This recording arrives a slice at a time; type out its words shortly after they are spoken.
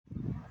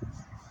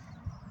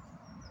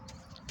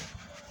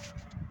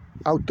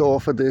outdoor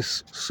for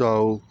this,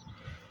 so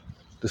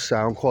the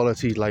sound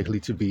quality likely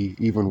to be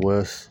even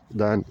worse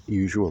than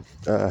usual.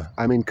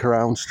 I'm in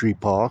Crown Street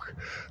Park,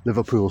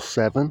 Liverpool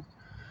 7.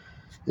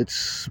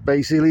 It's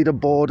basically the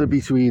border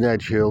between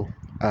Edge Hill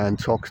and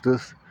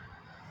Toxteth.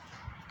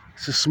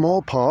 It's a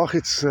small park.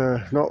 It's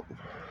not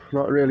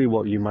really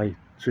what you might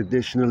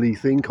traditionally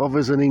think of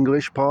as an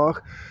English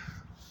park.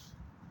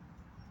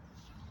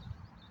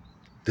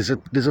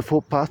 There's a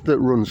footpath that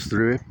runs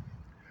through it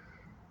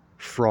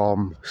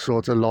from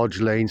sort of Lodge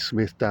Lane,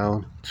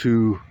 Smithdown,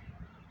 to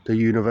the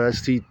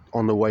university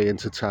on the way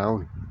into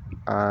town,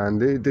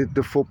 and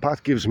the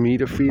footpath gives me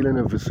the feeling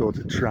of a sort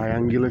of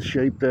triangular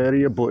shaped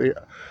area, but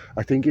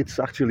I think it's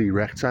actually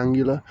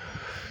rectangular.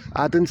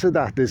 Adding to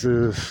that, there's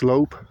a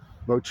slope,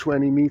 about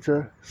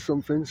 20-meter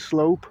something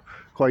slope,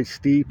 quite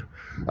steep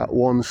at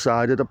one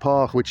side of the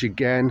park, which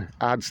again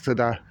adds to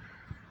that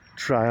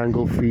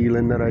triangle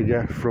feeling that I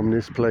get from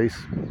this place.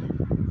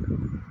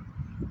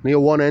 Near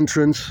one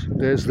entrance,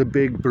 there's the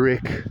big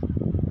brick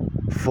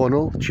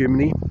funnel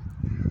chimney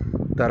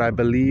that I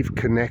believe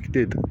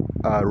connected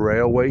a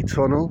railway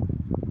tunnel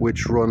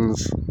which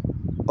runs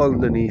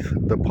underneath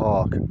the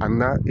park,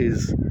 and that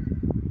is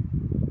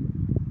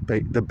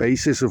the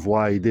basis of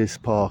why this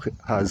park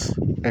has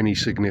any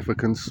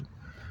significance.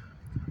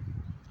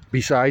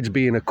 Besides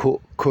being a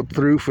cut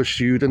through for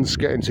students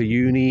getting to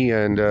uni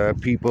and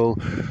people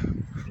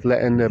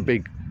letting the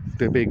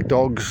big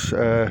dogs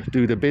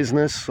do the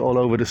business all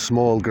over the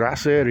small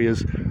grass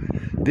areas,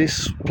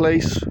 this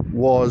place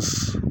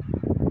was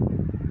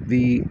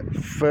the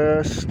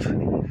first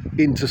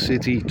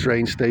intercity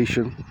train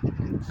station.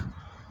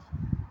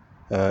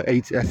 I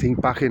think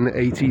back in the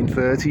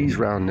 1830s,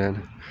 round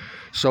then.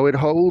 So it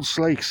holds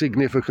like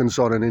significance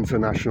on an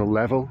international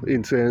level,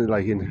 in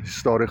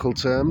historical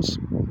terms.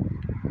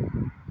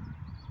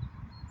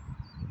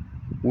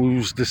 It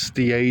was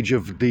the age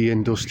of the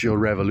Industrial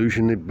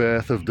Revolution, the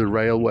birth of the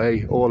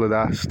railway, all of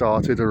that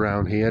started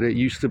around here.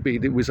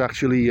 It was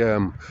actually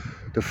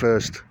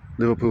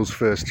Liverpool's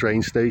first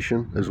train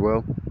station as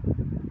well.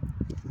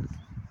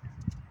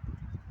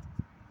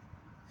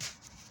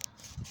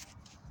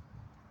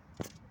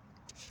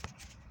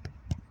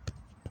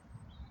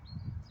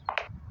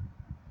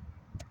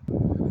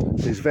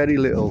 There's very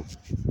little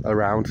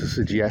around to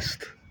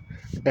suggest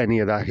any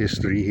of that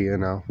history here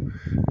now.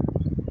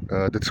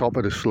 The top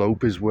of the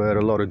slope is where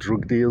a lot of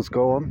drug deals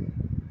go on,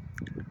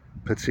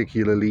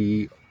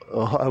 particularly,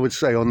 I would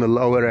say, on the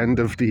lower end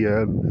of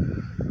the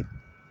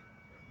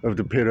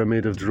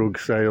pyramid of drug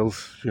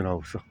sales. You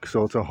know,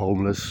 sort of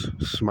homeless,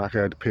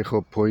 smackhead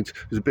pickup point.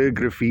 There's a bit of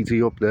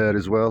graffiti up there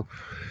as well.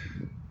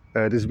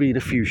 There's been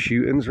a few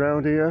shootings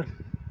around here.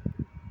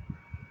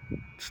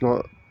 It's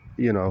not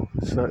in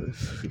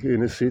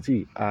a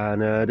city,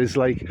 and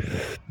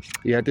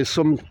there's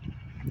some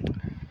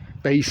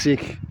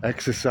basic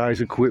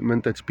exercise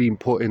equipment that's been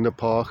put in the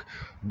park,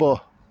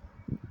 but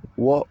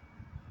what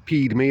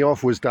peed me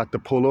off was that the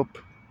pull-up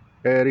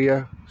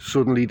area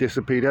suddenly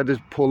disappeared. I had this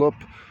pull-up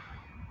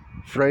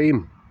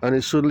frame and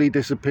it suddenly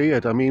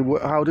disappeared. I mean,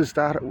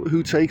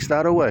 who takes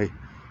that away?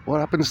 What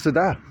happens to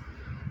that?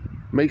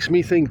 Makes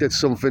me think that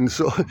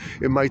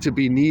it might have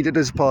been needed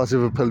as part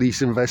of a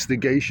police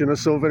investigation or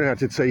something. I had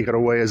to take it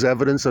away as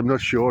evidence. I'm not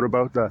sure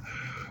about that,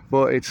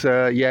 but it's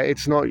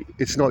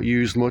not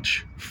used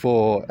much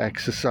for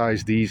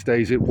exercise these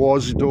days. It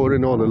was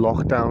during all the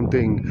lockdown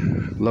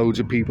thing.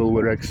 Loads of people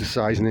were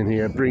exercising in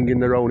here,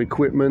 bringing their own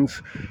equipment.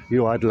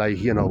 You had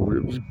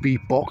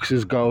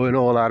beatboxers going,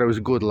 all that. It was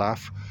a good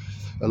laugh.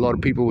 A lot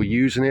of people were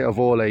using it, of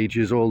all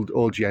ages,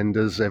 all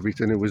genders,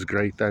 everything. It was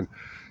great then.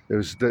 It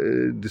was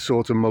the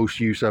sort of most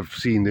use I've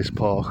seen this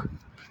park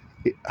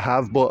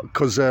have, but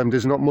because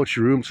there's not much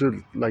room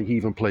to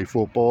even play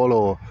football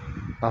or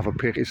have a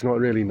pick. It's not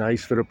really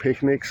nice for a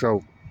picnic,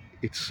 so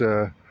it's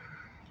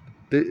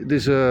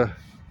there's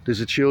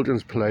a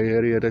children's play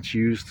area that's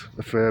used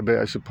a fair bit,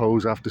 I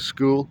suppose, after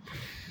school.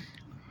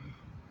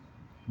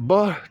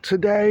 But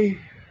today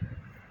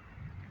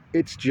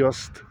it's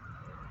just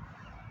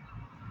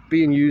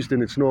being used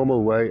in its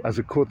normal way as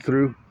a cut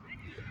through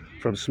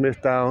from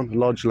Smithdown,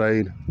 Lodge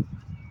Lane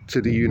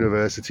to the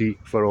university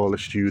for all the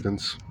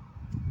students.